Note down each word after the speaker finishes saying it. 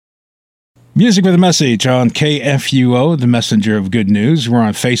Music with a Message on KFUO, the messenger of good news. We're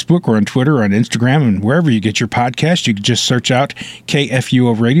on Facebook, we're on Twitter, we're on Instagram, and wherever you get your podcast, you can just search out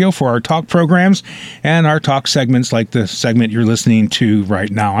KFUO Radio for our talk programs and our talk segments like the segment you're listening to right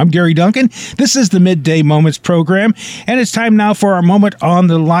now. I'm Gary Duncan. This is the Midday Moments program, and it's time now for our moment on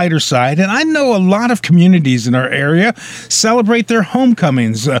the lighter side. And I know a lot of communities in our area celebrate their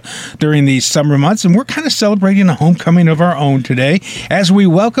homecomings during these summer months, and we're kind of celebrating a homecoming of our own today as we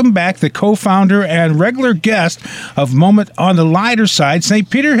welcome back the co-founder and regular guest of Moment on the Lighter Side, St.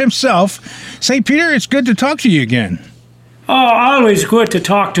 Peter himself. St. Peter, it's good to talk to you again. Oh, always good to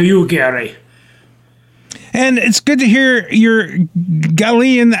talk to you, Gary. And it's good to hear your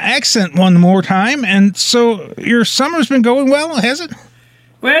Galilean accent one more time. And so your summer's been going well, has it?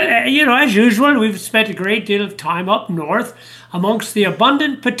 Well, as usual, we've spent a great deal of time up north amongst the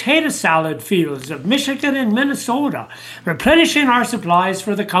abundant potato salad fields of Michigan and Minnesota, replenishing our supplies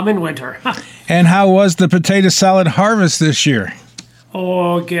for the coming winter. And how was the potato salad harvest this year?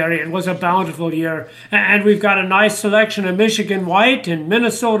 Oh, Gary, it was a bountiful year, and we've got a nice selection of Michigan white and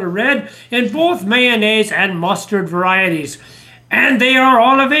Minnesota red in both mayonnaise and mustard varieties. And they are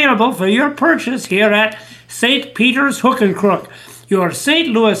all available for your purchase here at St. Peter's Hook and Crook, your St.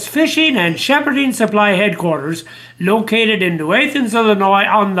 Louis fishing and shepherding supply headquarters, located in New Athens, Illinois,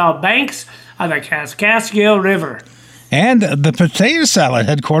 on the banks of the Kaskaskia River. And the potato salad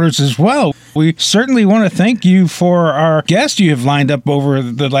headquarters as well. We certainly want to thank you for our guest you have lined up over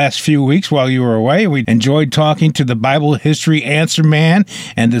the last few weeks while you were away. We enjoyed talking to the Bible history answer man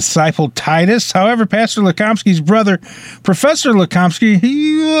and disciple Titus. However, Pastor Lekomsky's brother, Professor Lekomsky,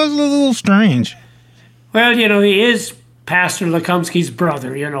 he was a little strange. Well, he is Pastor Lekomsky's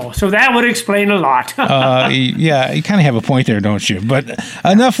brother, so that would explain a lot. Yeah, you kind of have a point there, don't you? But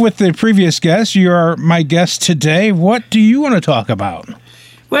enough with the previous guest. You are my guest today. What do you want to talk about?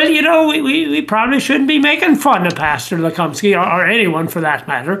 Well, we probably shouldn't be making fun of Pastor Lekomsky, or anyone for that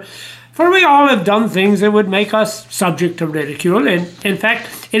matter, for we all have done things that would make us subject to ridicule. And in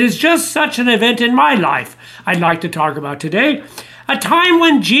fact, it is just such an event in my life I'd like to talk about today. A time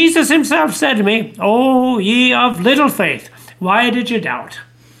when Jesus himself said to me, "Oh, ye of little faith, why did you doubt?"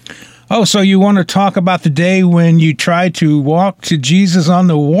 Oh, so you want to talk about the day when you tried to walk to Jesus on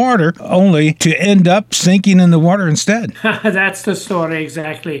the water, only to end up sinking in the water instead. That's the story,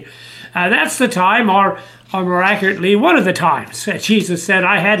 exactly. That's the time, or more accurately, one of the times Jesus said,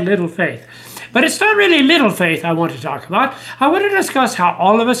 "I had little faith." But it's not really little faith I want to talk about. I want to discuss how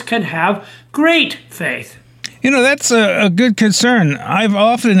all of us can have great faith. That's a good concern. I've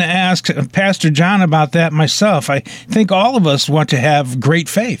often asked Pastor John about that myself. I think all of us want to have great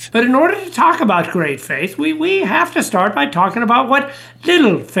faith. But in order to talk about great faith, we have to start by talking about what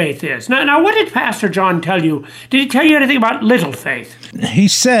little faith is. Now, what did Pastor John tell you? Did he tell you anything about little faith? He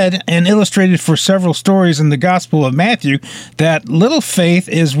said, and illustrated for several stories in the Gospel of Matthew, that little faith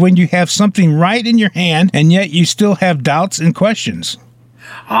is when you have something right in your hand, and yet you still have doubts and questions.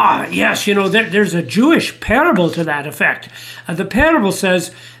 Ah, yes, there's a Jewish parable to that effect. The parable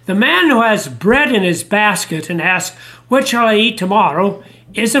says, "The man who has bread in his basket and asks, 'What shall I eat tomorrow?'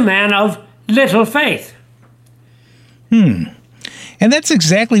 is a man of little faith." And that's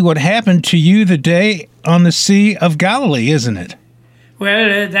exactly what happened to you the day on the Sea of Galilee, isn't it?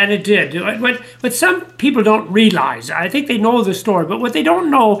 Well, that it did. What some people don't realize, I think they know the story, but what they don't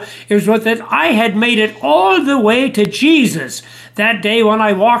know is that I had made it all the way to Jesus that day when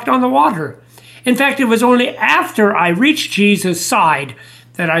I walked on the water. In fact, it was only after I reached Jesus' side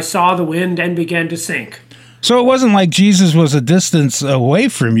that I saw the wind and began to sink. So it wasn't like Jesus was a distance away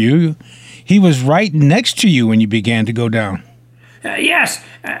from you. He was right next to you when you began to go down. Yes,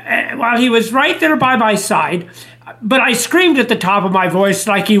 well, he was right there by my side, but I screamed at the top of my voice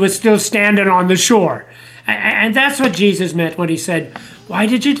like he was still standing on the shore. And that's what Jesus meant when he said, "Why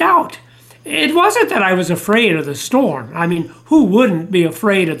did you doubt?" It wasn't that I was afraid of the storm. I mean, who wouldn't be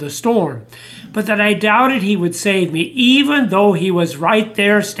afraid of the storm? But that I doubted he would save me, even though he was right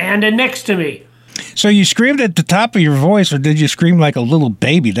there standing next to me. So you screamed at the top of your voice, or did you scream like a little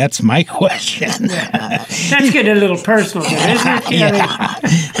baby? That's my question. That's getting a little personal there, isn't it? Yeah.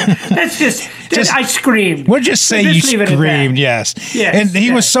 That's just I screamed. We'll just say you screamed, yes. And he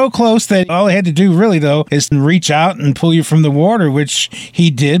yes. was so close that all he had to do really, though, is reach out and pull you from the water, which he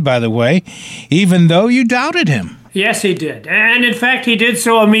did, by the way, even though you doubted him. Yes, he did. And in fact, he did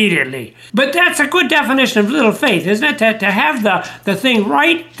so immediately. But that's a good definition of little faith, isn't it? To have the thing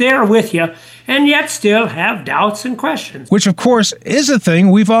right there with you and yet still have doubts and questions. Which, of course, is a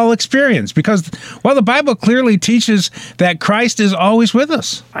thing we've all experienced because, well, the Bible clearly teaches that Christ is always with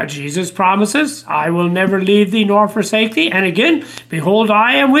us. Jesus promises, I will never leave thee nor forsake thee. And again, behold,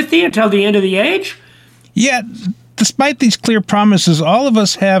 I am with thee until the end of the age. Yet, despite these clear promises, all of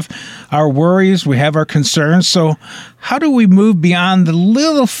us have our worries, we have our concerns. So how do we move beyond the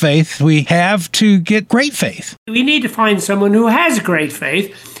little faith we have to get great faith? We need to find someone who has great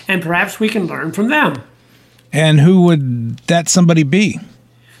faith, and perhaps we can learn from them. And who would that somebody be?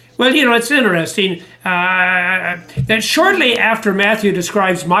 Well, it's interesting that shortly after Matthew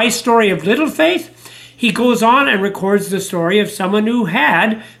describes my story of little faith, he goes on and records the story of someone who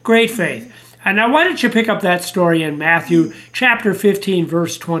had great faith. And now, why don't you pick up that story in Matthew chapter 15,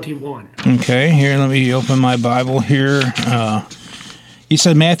 verse 21? Okay, here, let me open my Bible here. You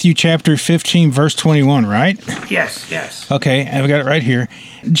said Matthew chapter 15, verse 21, right? Yes. Okay, I've got it right here.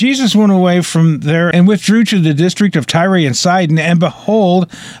 Jesus went away from there and withdrew to the district of Tyre and Sidon, and behold,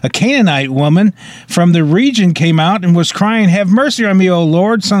 a Canaanite woman from the region came out and was crying, "Have mercy on me, O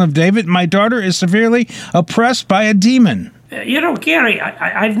Lord, Son of David. My daughter is severely oppressed by a demon." Gary,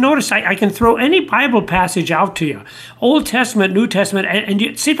 I've noticed I can throw any Bible passage out to you, Old Testament, New Testament, and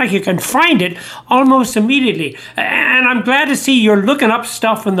it seems like you can find it almost immediately. And I'm glad to see you're looking up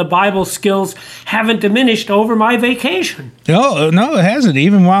stuff and the Bible skills haven't diminished over my vacation. No, it hasn't.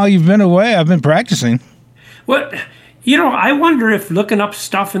 Even while you've been away, I've been practicing. Well, I wonder if looking up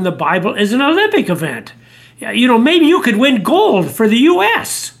stuff in the Bible is an Olympic event. Maybe you could win gold for the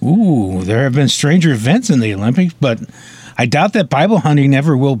U.S. Ooh, there have been stranger events in the Olympics, but I doubt that Bible hunting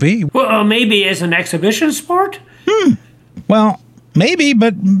ever will be. Well, maybe as an exhibition sport? Well, maybe,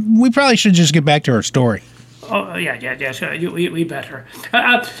 but we probably should just get back to our story. Oh, yeah, we better.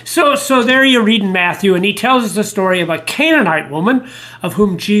 So there you read in Matthew, and he tells us the story of a Canaanite woman, of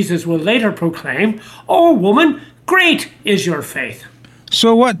whom Jesus will later proclaim, "Oh, woman, great is your faith."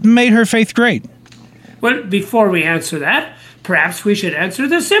 So what made her faith great? Well, before we answer that, perhaps we should answer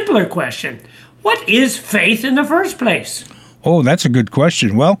the simpler question. What is faith in the first place? Oh, that's a good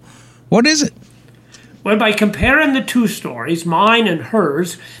question. Well, what is it? Well, by comparing the two stories, mine and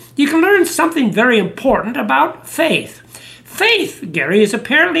hers, you can learn something very important about faith. Faith, Gary, is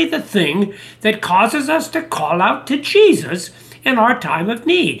apparently the thing that causes us to call out to Jesus in our time of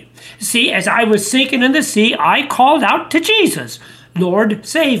need. See, as I was sinking in the sea, I called out to Jesus, "Lord,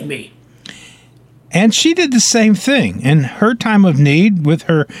 save me." And she did the same thing. In her time of need with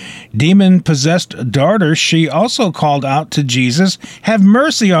her demon-possessed daughter, she also called out to Jesus, "Have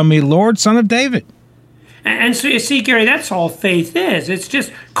mercy on me, Lord, Son of David." And so you see, Gary, that's all faith is. It's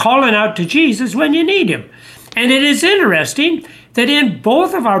just calling out to Jesus when you need him. And it is interesting that in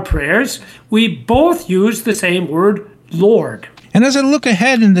both of our prayers, we both use the same word, Lord. And as I look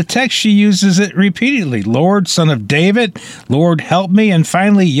ahead in the text, she uses it repeatedly. Lord, Son of David, Lord, help me, and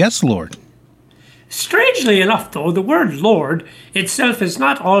finally, yes, Lord. Strangely enough, though, the word Lord itself is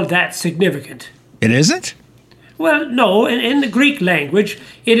not all that significant. It isn't? Well, no. In the Greek language,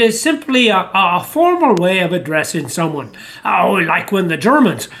 it is simply a formal way of addressing someone. Oh, like when the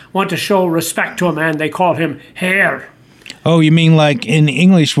Germans want to show respect to a man, they call him Herr. Oh, you mean like in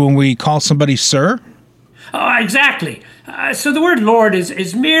English when we call somebody sir? Exactly. So the word Lord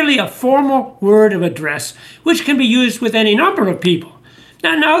is merely a formal word of address, which can be used with any number of people.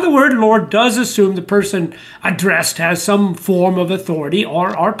 Now, the word Lord does assume the person addressed has some form of authority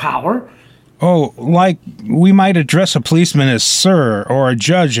or power. Oh, like we might address a policeman as sir or a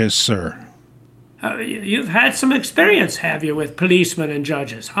judge as sir. You've had some experience, have you, with policemen and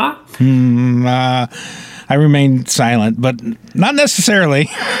judges, huh? I remained silent, but not necessarily.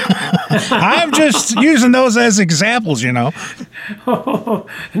 I'm just using those as examples, Oh,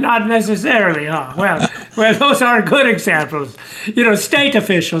 not necessarily, huh? Well, those are good examples. State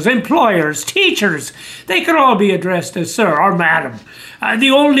officials, employers, teachers, they could all be addressed as sir or madam.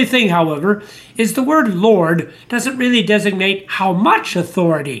 The only thing, however, is the word Lord doesn't really designate how much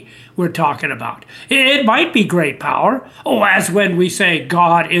authority we're talking about. It might be great power, as when we say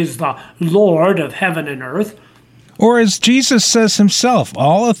God is the Lord of heaven and earth. Or as Jesus says himself,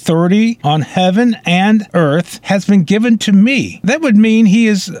 all authority on heaven and earth has been given to me. That would mean he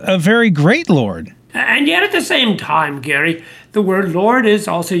is a very great Lord. And yet at the same time, Gary, the word Lord is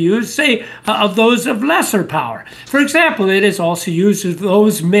also used, say, of those of lesser power. For example, it is also used of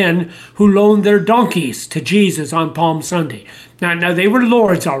those men who loaned their donkeys to Jesus on Palm Sunday. Now they were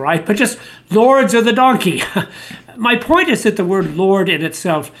lords, all right, but just lords of the donkey. My point is that the word Lord in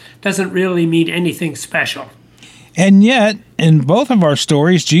itself doesn't really mean anything special. And yet, in both of our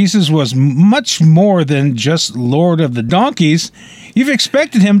stories, Jesus was much more than just Lord of the donkeys. You've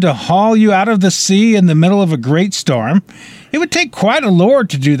expected him to haul you out of the sea in the middle of a great storm. It would take quite a Lord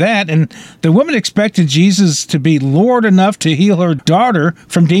to do that, and the woman expected Jesus to be Lord enough to heal her daughter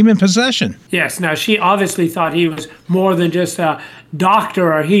from demon possession. Yes, now she obviously thought he was more than just a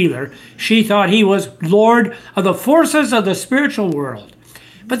doctor or healer. She thought he was Lord of the forces of the spiritual world.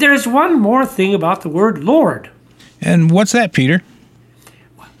 But there's one more thing about the word Lord. And what's that, Peter?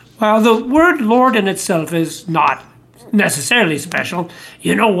 Well, the word Lord in itself is not necessarily special.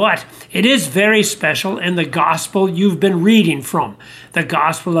 You know what? It is very special in the gospel you've been reading from, the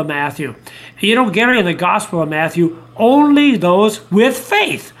Gospel of Matthew. You know, Gary, in the Gospel of Matthew, only those with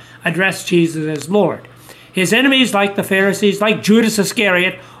faith address Jesus as Lord. His enemies, like the Pharisees, like Judas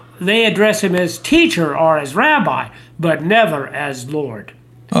Iscariot, they address him as teacher or as rabbi, but never as Lord.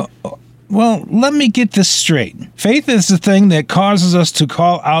 Well, let me get this straight. Faith is the thing that causes us to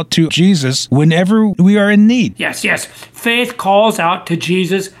call out to Jesus whenever we are in need. Yes. Faith calls out to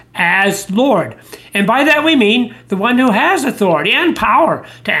Jesus as Lord. And by that we mean the one who has authority and power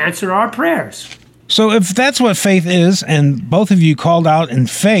to answer our prayers. So if that's what faith is, and both of you called out in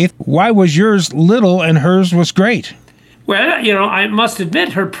faith, why was yours little and hers was great? Well, you know, I must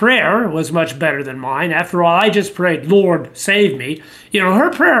admit her prayer was much better than mine. After all, I just prayed, Lord, save me. You know, her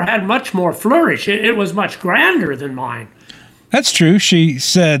prayer had much more flourish. It was much grander than mine. That's true. She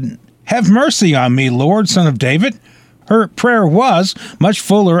said, "Have mercy on me, Lord, Son of David." Her prayer was much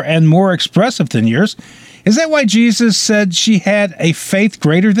fuller and more expressive than yours. Is that why Jesus said she had a faith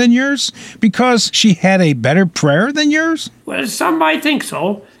greater than yours? Because she had a better prayer than yours? Well, some might think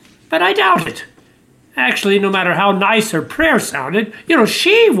so, but I doubt it. Actually, no matter how nice her prayer sounded, you know,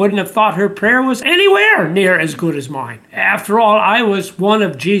 she wouldn't have thought her prayer was anywhere near as good as mine. After all, I was one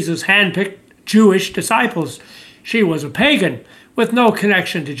of Jesus' handpicked Jewish disciples. She was a pagan with no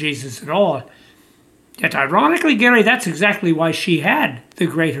connection to Jesus at all. Yet ironically, Gary, that's exactly why she had the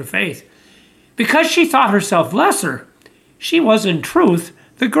greater faith. Because she thought herself lesser, she was in truth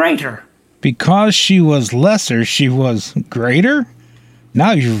the greater. Because she was lesser, she was greater?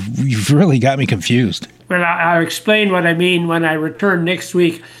 Now you've really got me confused. Well, I'll explain what I mean when I return next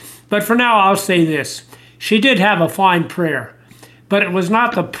week. But for now, I'll say this. She did have a fine prayer, but it was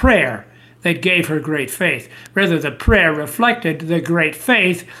not the prayer that gave her great faith. Rather, the prayer reflected the great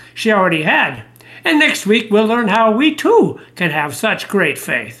faith she already had. And next week, we'll learn how we too can have such great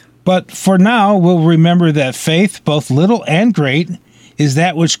faith. But for now, we'll remember that faith, both little and great, is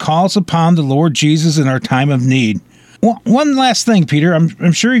that which calls upon the Lord Jesus in our time of need. One last thing, Peter.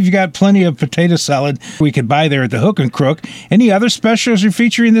 I'm sure you've got plenty of potato salad we could buy there at the Hook and Crook. Any other specials you're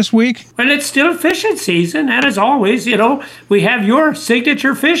featuring this week? Well, it's still fishing season, and as always, you know, we have your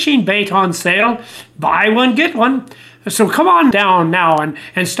signature fishing bait on sale. Buy one, get one. So come on down now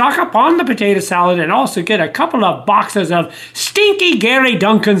and stock up on the potato salad and also get a couple of boxes of Stinky Gary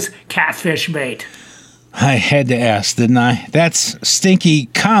Duncan's catfish bait. I had to ask, didn't I? That's Stinky,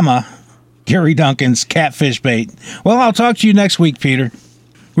 Gary Duncan's catfish bait. Well, I'll talk to you next week, Peter.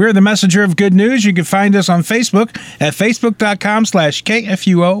 We're the Messenger of Good News. You can find us on Facebook at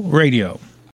facebook.com/KFUO Radio.